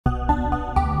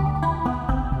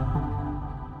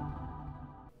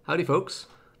Howdy folks,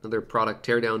 another product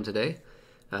teardown today.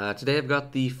 Today I've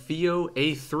got the Fiio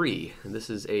A3, and this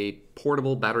is a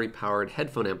portable battery-powered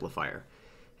headphone amplifier.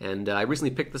 And I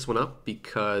recently picked this one up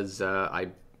because I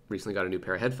recently got a new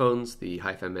pair of headphones, the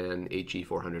HiFiMan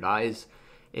HE400Is,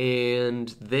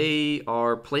 and they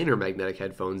are planar magnetic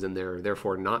headphones and they're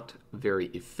therefore not very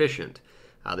efficient.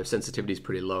 Their sensitivity is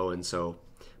pretty low, and so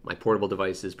my portable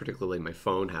devices, particularly my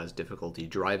phone, has difficulty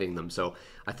driving them. So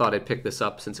I thought I'd pick this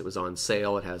up since it was on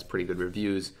sale. It has pretty good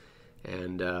reviews,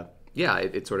 and yeah,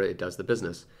 it does the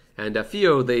business. And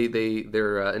Fiio,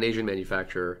 they're an Asian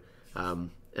manufacturer, and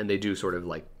they do sort of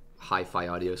like hi-fi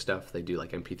audio stuff. They do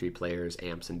like MP3 players,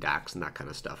 amps, and DACs, and that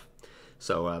kind of stuff.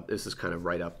 So this is kind of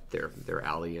right up their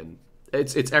alley, and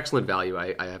it's excellent value.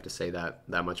 I have to say that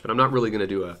much. But I'm not really going to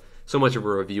do so much of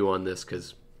a review on this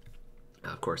because,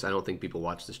 of course, I don't think people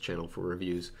watch this channel for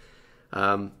reviews.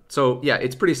 So yeah,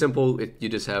 it's pretty simple. You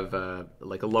just have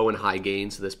like a low and high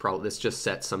gain. So this just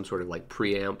sets some sort of like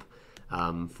preamp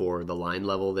for the line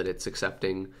level that it's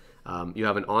accepting. You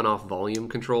have an on-off volume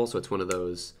control, so it's one of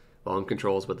those volume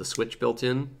controls with the switch built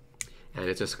in, and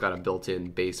it's just got a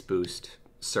built-in bass boost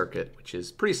circuit, which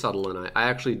is pretty subtle, and I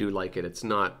actually do like it. It's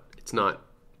not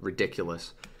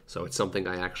ridiculous, so it's something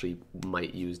I actually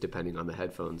might use depending on the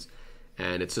headphones.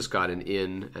 And it's just got an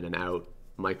in and an out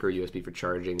micro USB for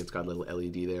charging. It's got a little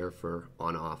LED there for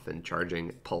on-off and charging.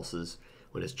 It pulses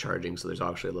when it's charging, so there's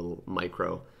actually a little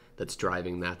micro that's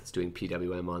driving that, that's doing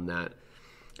PWM on that.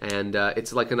 And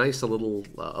it's like a nice little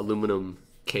aluminum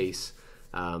case.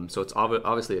 So it's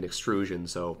obviously an extrusion.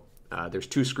 So there's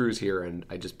two screws here, and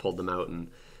I just pulled them out,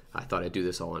 and I thought I'd do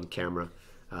this all on camera.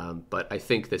 But I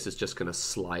think this is just going to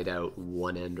slide out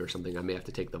one end or something. I may have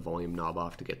to take the volume knob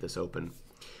off to get this open.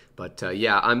 But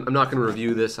yeah, I'm not going to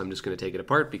review this. I'm just going to take it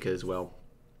apart because, well,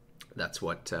 that's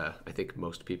what I think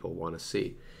most people want to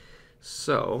see.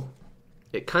 So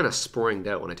it kind of springed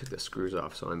out when I took the screws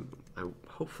off. So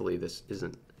hopefully this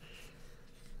isn't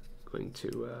going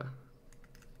to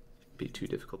be too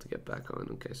difficult to get back on.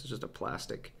 Okay, so it's just a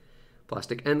plastic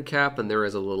end cap, and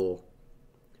there's a little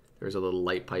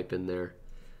light pipe in there.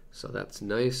 So that's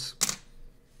nice.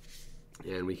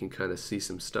 And we can kind of see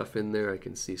some stuff in there. I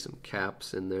can see some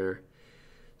caps in there.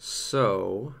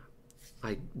 So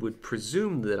I would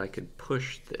presume that I could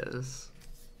push this.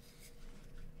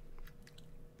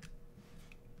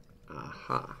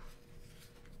 Aha.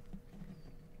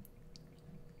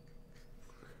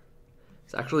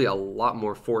 It's actually a lot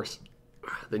more force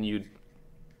than you'd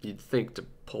think to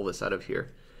pull this out of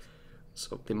here.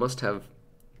 So they must have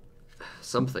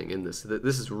something in this.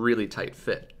 This is really tight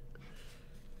fit.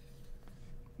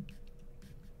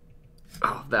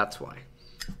 Oh, that's why.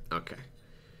 Okay.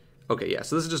 Okay, yeah,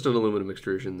 so this is just an aluminum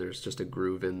extrusion. There's just a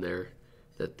groove in there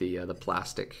that the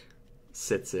plastic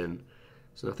sits in.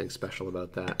 So nothing special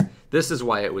about that. This is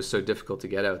why it was so difficult to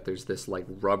get out. There's this like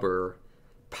rubber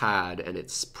pad, and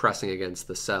it's pressing against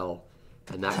the cell,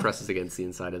 and that presses against the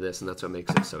inside of this, and that's what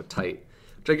makes it so tight.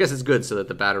 Which I guess is good so that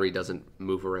the battery doesn't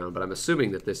move around, but I'm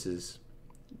assuming that this is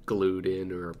glued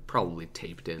in or probably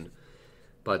taped in.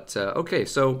 But okay,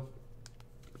 so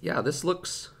yeah, this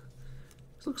looks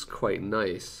quite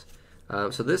nice.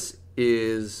 So this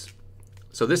is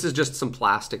just some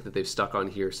plastic that they've stuck on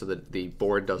here so that the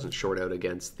board doesn't short out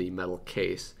against the metal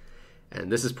case.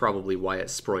 And this is probably why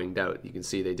it springed out. You can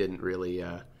see they didn't really.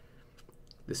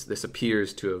 This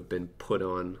appears to have been put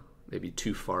on maybe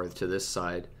too far to this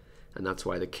side, and that's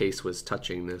why the case was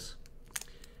touching this.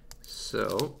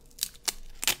 So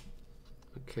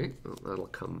okay, well,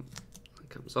 that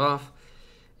comes off.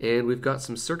 And we've got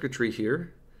some circuitry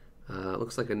here.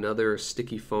 Looks like another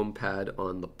sticky foam pad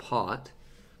on the pot.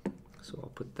 So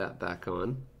I'll put that back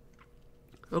on.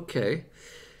 Okay,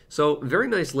 so very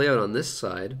nice layout on this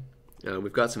side.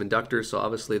 We've got some inductors, so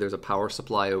obviously there's a power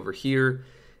supply over here.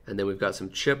 And then we've got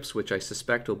some chips, which I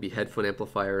suspect will be headphone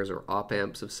amplifiers or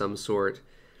op-amps of some sort.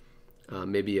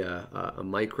 Maybe a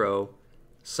micro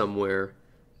somewhere.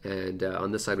 And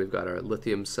on this side we've got our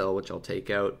lithium cell, which I'll take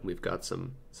out. We've got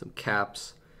some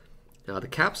caps. The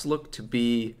caps look to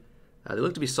be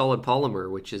solid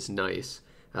polymer, which is nice.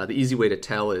 The easy way to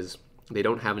tell is they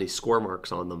don't have any score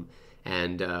marks on them,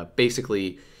 and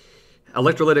basically,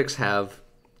 electrolytics have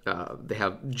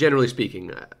generally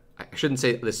speaking. I shouldn't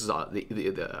say this is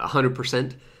the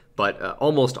 100%, but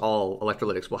almost all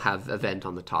electrolytics will have a vent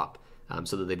on the top,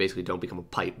 so that they basically don't become a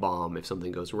pipe bomb if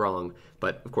something goes wrong.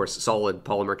 But of course, solid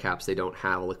polymer caps, they don't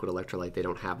have a liquid electrolyte. They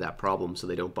don't have that problem, so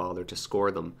they don't bother to score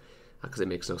them. Because it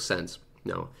makes no sense.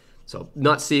 No, so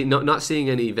not seeing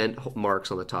any vent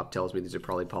marks on the top tells me these are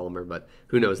probably polymer, but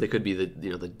who knows? They could be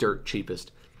the dirt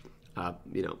cheapest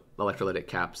you know, electrolytic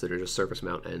caps that are just surface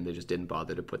mount, and they just didn't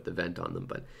bother to put the vent on them.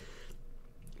 But,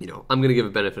 you know, I'm going to give a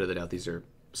benefit of the doubt. These are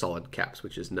solid caps,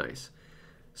 which is nice.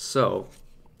 So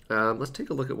let's take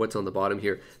a look at what's on the bottom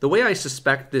here. The way I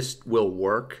suspect this will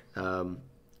work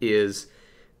is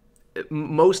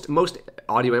most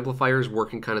audio amplifiers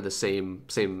work in kind of the same.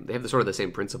 They have the sort of the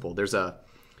same principle. There's a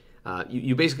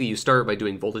you basically you start by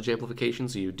doing voltage amplification,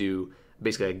 so you do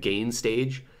basically a gain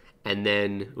stage, and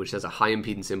then which has a high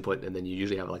impedance input, and then you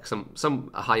usually have like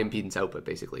a high impedance output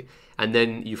basically, and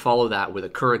then you follow that with a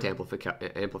current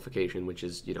amplification, which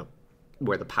is, you know,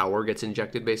 where the power gets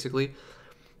injected basically,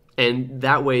 and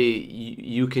that way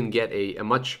you can get a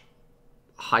much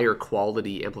higher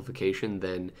quality amplification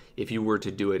than if you were to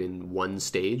do it in one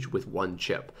stage with one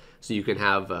chip. So you can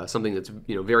have something that's,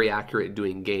 you know, very accurate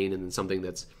doing gain, and then something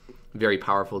that's very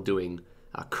powerful doing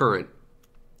current,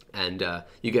 and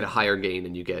you get a higher gain,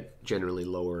 and you get generally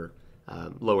lower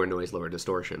noise, lower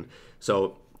distortion.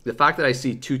 So the fact that I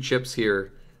see two chips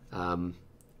here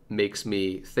makes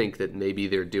me think that maybe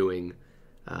they're doing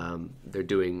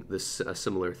this a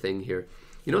similar thing here.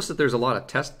 You notice that there's a lot of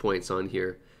test points on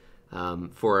here.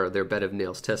 For their bed of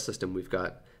nails test system. We've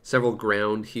got several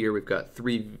ground here. We've got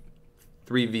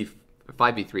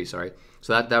 5V3, sorry.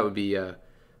 So that would be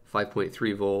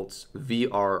 5.3 volts,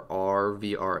 VRR,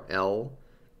 VRL.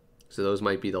 So those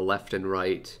might be the left and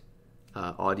right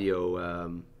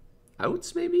audio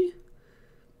outs, maybe?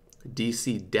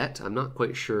 DC det, I'm not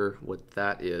quite sure what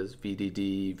that is.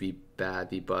 VDD,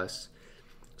 VBAD, VBus.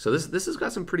 So this has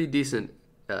got some pretty decent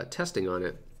testing on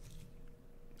it.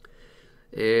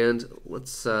 And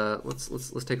let's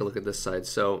take a look at this side.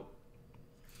 So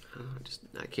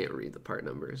I can't read the part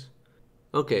numbers.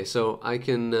 Okay, so I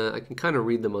can kind of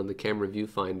read them on the camera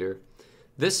viewfinder.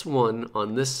 This one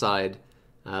on this side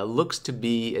looks to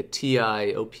be a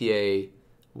TI OPA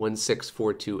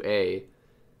 1642A,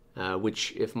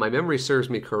 which, if my memory serves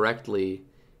me correctly,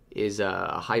 is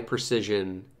a high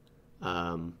precision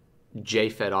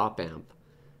JFET op amp.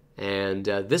 And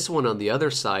this one on the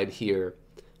other side here,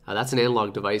 that's an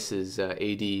Analog Devices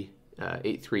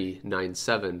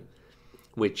AD8397,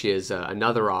 which is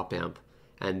another op amp,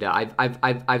 and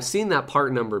I've seen that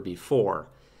part number before,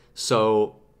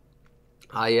 so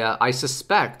I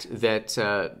suspect that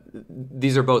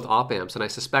these are both op amps, and I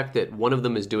suspect that one of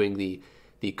them is doing the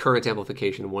current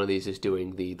amplification, and one of these is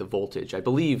doing the voltage. I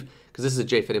believe, because this is a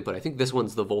JFET input, I think this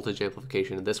one's the voltage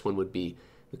amplification, and this one would be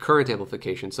the current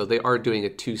amplification. So they are doing a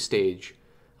two-stage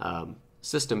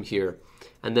system here.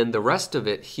 And then the rest of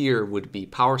it here would be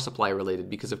power supply related,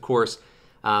 because of course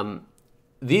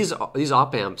these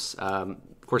op amps, of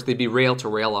course they'd be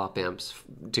rail-to-rail op amps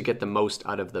to get the most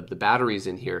out of the batteries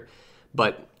in here.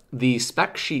 But the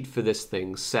spec sheet for this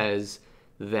thing says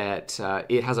that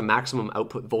it has a maximum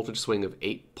output voltage swing of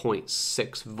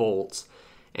 8.6 volts,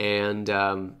 and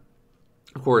of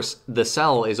course the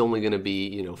cell is only going to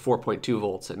be 4.2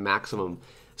 volts at maximum.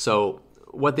 So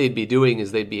what they'd be doing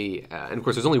is they'd be, and of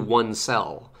course there's only one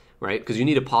cell, right? Because you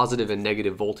need a positive and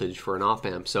negative voltage for an op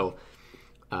amp. So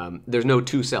there's no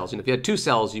two cells. If you had two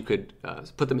cells, you could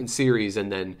put them in series, and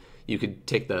then you could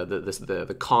take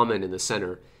the common in the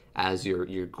center as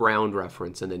your ground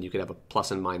reference, and then you could have a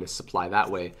plus and minus supply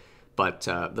that way. But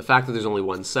the fact that there's only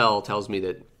one cell tells me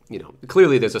that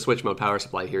clearly there's a switch mode power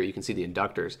supply here. You can see the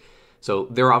inductors, so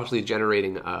they're obviously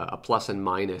generating a plus and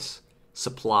minus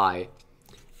supply.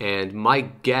 And my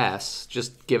guess,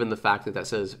 just given the fact that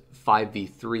says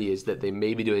 5V3, is that they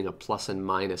may be doing a plus and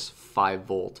minus 5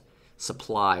 volt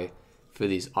supply for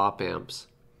these op amps.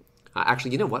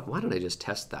 Actually, you know what? Why don't I just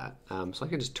test that? So I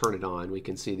can just turn it on. We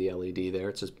can see the LED there.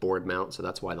 It's just board mount, so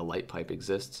that's why the light pipe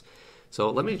exists. So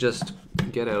let me just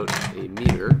get out a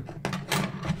meter,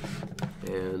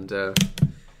 and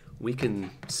we can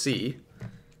see.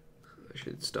 I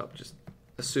should stop just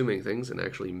assuming things and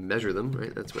actually measure them,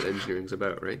 right? That's what engineering's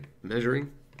about, right?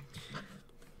 Measuring.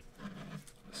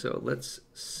 So let's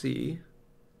see,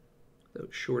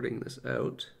 without shorting this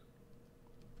out.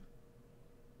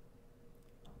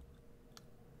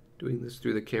 Doing this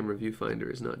through the camera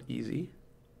viewfinder is not easy.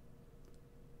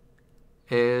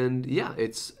 And yeah,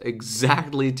 it's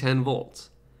exactly 10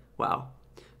 volts. Wow.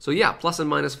 So yeah, plus and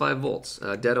minus 5 volts,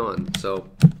 dead on.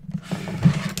 So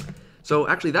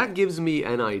actually that gives me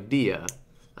an idea.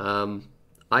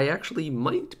 I actually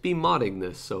might be modding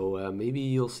this, so maybe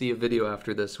you'll see a video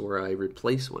after this where I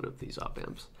replace one of these op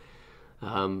amps.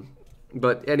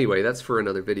 But anyway, that's for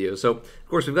another video. So of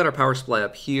course we've got our power supply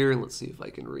up here. Let's see if I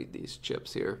can read these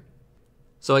chips here.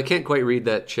 So I can't quite read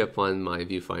that chip on my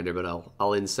viewfinder, but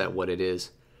I'll inset what it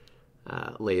is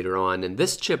later on. And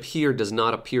this chip here does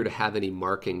not appear to have any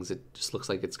markings. It just looks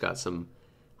like it's got some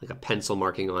like a pencil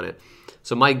marking on it.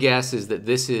 So my guess is that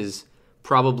this is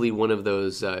probably one of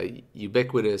those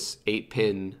ubiquitous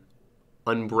 8-pin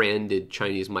unbranded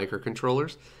Chinese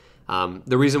microcontrollers.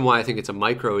 The reason why I think it's a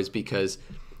micro is because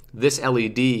this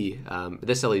LED,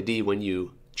 when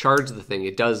you charge the thing,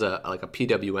 it does like a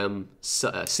PWM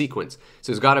sequence.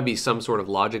 So there's got to be some sort of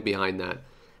logic behind that.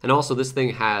 And also this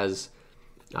thing has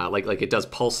like it does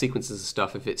pulse sequences and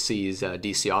stuff if it sees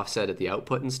DC offset at the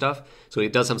output and stuff. So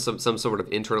it does have some sort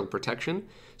of internal protection.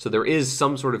 So there is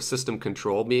some sort of system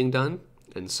control being done.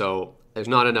 And so there's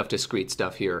not enough discrete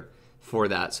stuff here for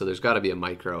that. So there's got to be a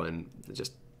micro, and it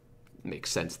just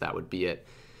makes sense that would be it.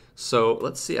 So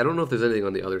let's see. I don't know if there's anything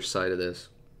on the other side of this.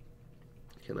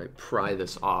 Can I pry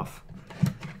this off?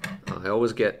 I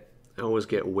always get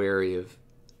wary of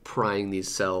prying these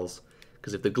cells,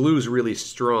 because if the glue is really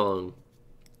strong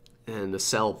and the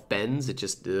cell bends, it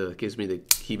just gives me the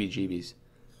heebie-jeebies.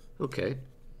 Okay,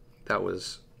 that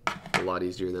was a lot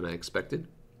easier than I expected.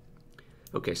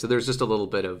 Okay, so there's just a little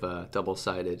bit of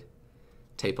double-sided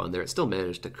tape on there. It still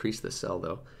managed to crease the cell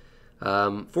though.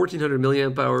 1400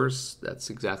 milliamp hours, that's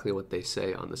exactly what they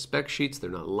say on the spec sheets. They're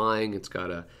not lying. It's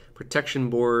got a protection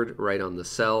board right on the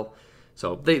cell.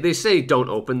 So they say don't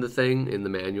open the thing in the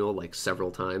manual like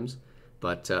several times.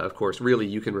 But of course, really,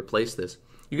 you can replace this.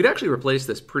 You could actually replace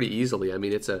this pretty easily. I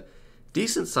mean, it's a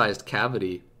decent-sized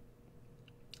cavity.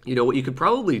 You know, what you could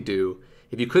probably do,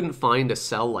 if you couldn't find a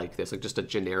cell like this, like just a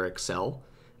generic cell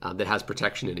that has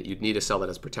protection in it, you'd need a cell that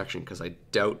has protection, because I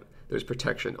doubt there's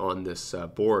protection on this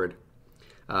board.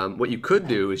 What you could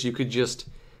do is you could just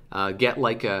get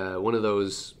like one of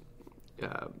those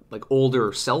like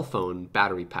older cell phone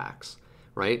battery packs,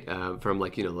 right? From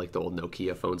like, you know, like the old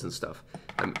Nokia phones and stuff.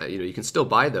 You know, you can still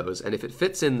buy those, and if it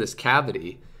fits in this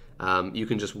cavity, you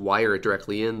can just wire it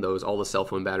directly in. All the cell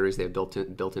phone batteries, they have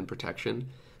built-in protection.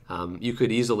 You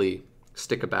could easily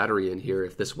stick a battery in here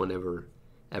if this one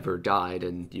ever died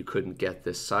and you couldn't get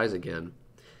this size again.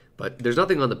 But there's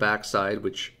nothing on the back side,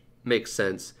 which makes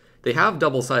sense. They have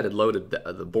double-sided loaded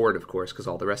the board, of course, because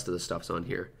all the rest of the stuff's on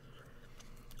here.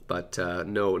 But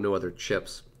no other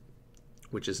chips,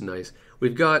 which is nice.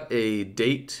 We've got a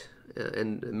date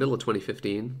in the middle of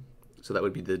 2015, so that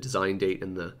would be the design date,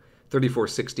 and the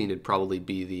 3416 would probably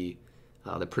be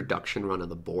the production run of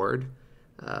the board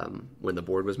when the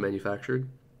board was manufactured.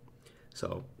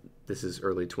 So this is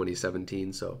early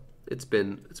 2017, so it's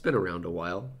been around a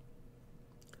while.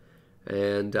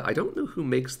 And I don't know who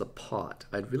makes the pot.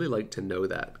 I'd really like to know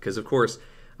that, because of course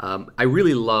I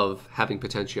really love having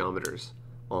potentiometers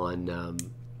on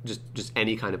just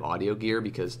any kind of audio gear,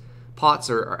 because pots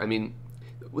are, I mean,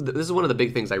 this is one of the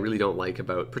big things I really don't like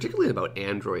particularly about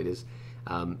Android is,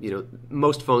 you know,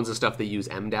 most phones and stuff, they use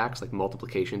MDACs, like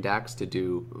multiplication DACs, to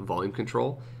do volume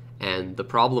control. And the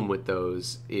problem with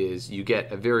those is you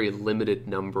get a very limited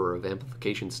number of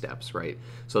amplification steps, right?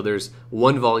 So there's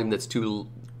one volume that's too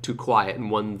quiet and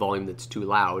one volume that's too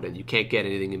loud, and you can't get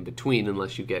anything in between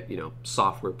unless you get, you know,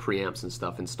 software preamps and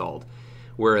stuff installed.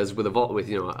 Whereas with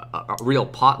you know, a real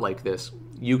pot like this,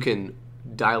 you can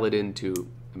dial it into,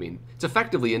 I mean, it's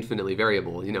effectively infinitely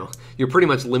variable. You know, you're pretty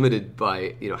much limited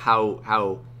by, you know,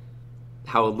 how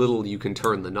little you can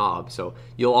turn the knob. So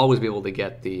you'll always be able to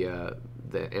get the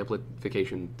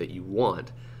amplification that you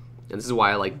want. And this is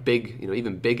why I like big, you know,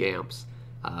 even big amps,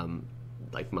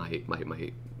 like my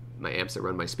amps that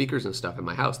run my speakers and stuff in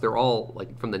my house. They're all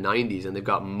like from the 90s, and they've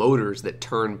got motors that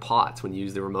turn pots when you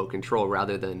use the remote control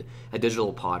rather than a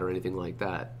digital pot or anything like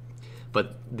that.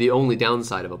 But the only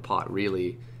downside of a pot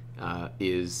really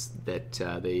is that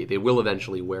they will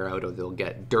eventually wear out, or they'll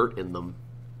get dirt in them,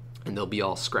 and they'll be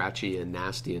all scratchy and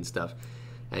nasty and stuff.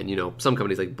 And you know, some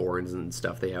companies like Borns and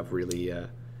stuff, they have really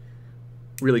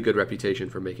good reputation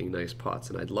for making nice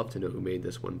pots, and I'd love to know who made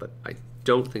this one, but I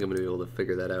don't think I'm going to be able to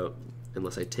figure that out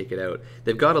unless I take it out.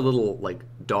 They've got a little like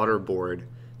daughter board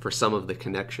for some of the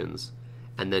connections,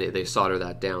 and then they solder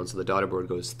that down, so the daughter board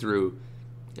goes through,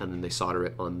 and then they solder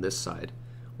it on this side,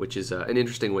 which is an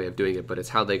interesting way of doing it, but it's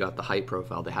how they got the height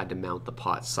profile. They had to mount the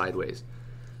pot sideways.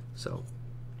 So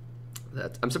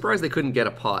I'm surprised they couldn't get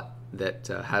a pot that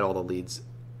had all the leads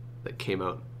that came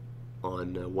out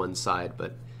on one side,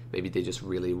 but maybe they just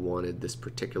really wanted this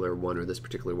particular one, or this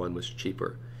particular one was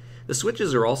cheaper. The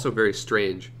switches are also very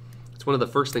strange. It's one of the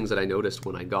first things that I noticed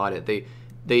when I got it.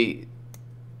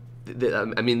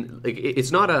 I mean, like,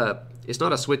 it's not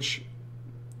a switch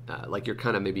like you're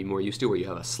kind of maybe more used to, where you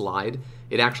have a slide.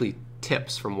 It actually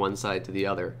tips from one side to the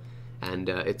other, and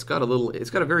it's got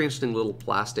a very interesting little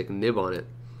plastic nib on it.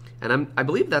 And I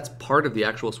believe that's part of the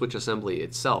actual switch assembly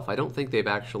itself. I don't think they've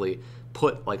actually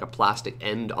put like a plastic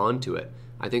end onto it.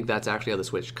 I think that's actually how the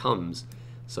switch comes.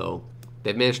 So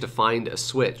they've managed to find a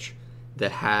switch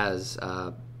that has,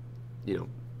 you know,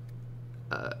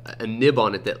 a nib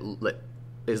on it that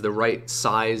is the right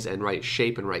size and right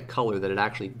shape and right color, that it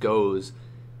actually goes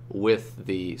with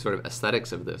the sort of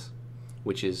aesthetics of this,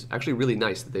 which is actually really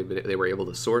nice that they were able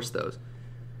to source those.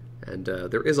 And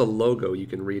there is a logo you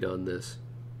can read on this,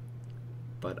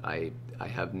 but I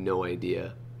have no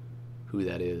idea who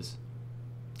that is.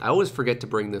 I always forget to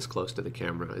bring this close to the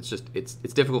camera. It's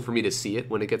difficult for me to see it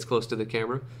when it gets close to the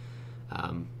camera.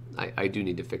 I do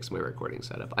need to fix my recording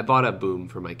setup. I bought a boom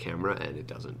for my camera and it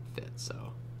doesn't fit,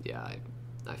 so yeah,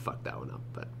 I fucked that one up.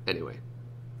 But anyway,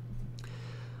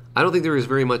 I don't think there is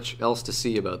very much else to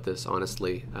see about this,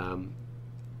 honestly.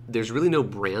 There's really no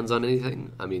brands on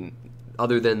anything. I mean,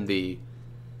 other than the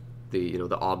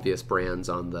obvious brands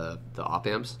on the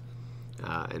opamps,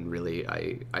 and really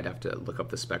I'd have to look up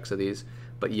the specs of these.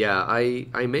 But yeah,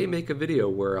 I may make a video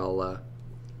where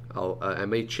I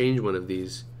may change one of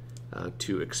these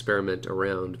to experiment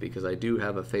around, because I do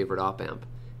have a favorite op amp,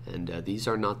 and these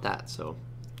are not that, so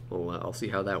I'll see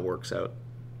how that works out.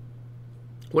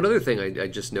 One other thing I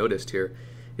just noticed here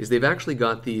is they've actually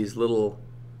got these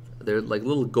they're like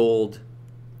little gold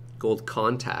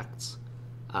contacts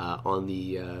on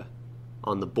the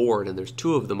board, and there's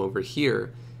 2 of them over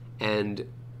here, and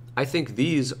I think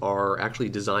these are actually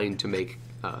designed to make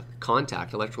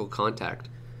electrical contact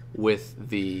with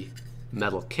the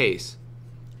metal case.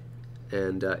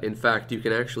 And in fact, you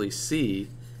can actually see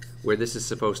where this is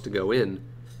supposed to go in.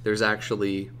 There's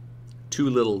actually 2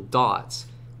 little dots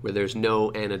where there's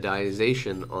no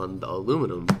anodization on the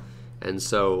aluminum, and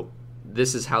so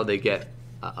this is how they get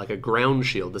like a ground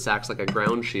shield. This acts like a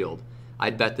ground shield.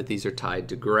 I'd bet that these are tied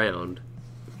to ground.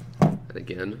 And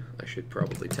again, I should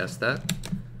probably test that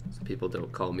so people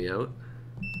don't call me out.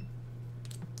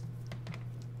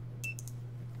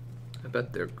 I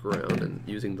bet they're ground, and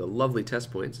using the lovely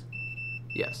test points,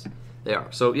 yes, they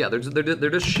are. So yeah, they're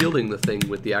just shielding the thing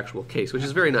with the actual case, which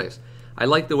is very nice. I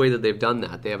like the way that they've done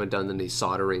that. They haven't done any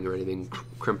soldering or anything,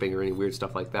 crimping or any weird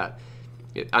stuff like that.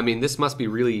 I mean, this must be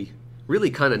really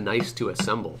kind of nice to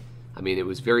assemble. I mean, it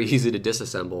was very easy to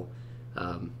disassemble,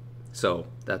 so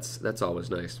that's always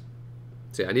nice.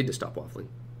 So yeah, I need to stop waffling.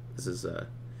 This is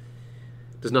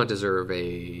does not deserve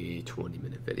a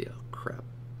 20-minute video. Crap.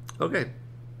 Okay,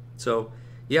 so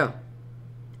yeah,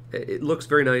 it looks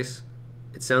very nice.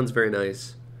 It sounds very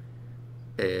nice,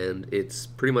 and it's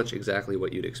pretty much exactly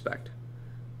what you'd expect.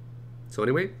 So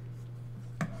anyway,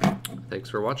 thanks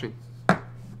for watching.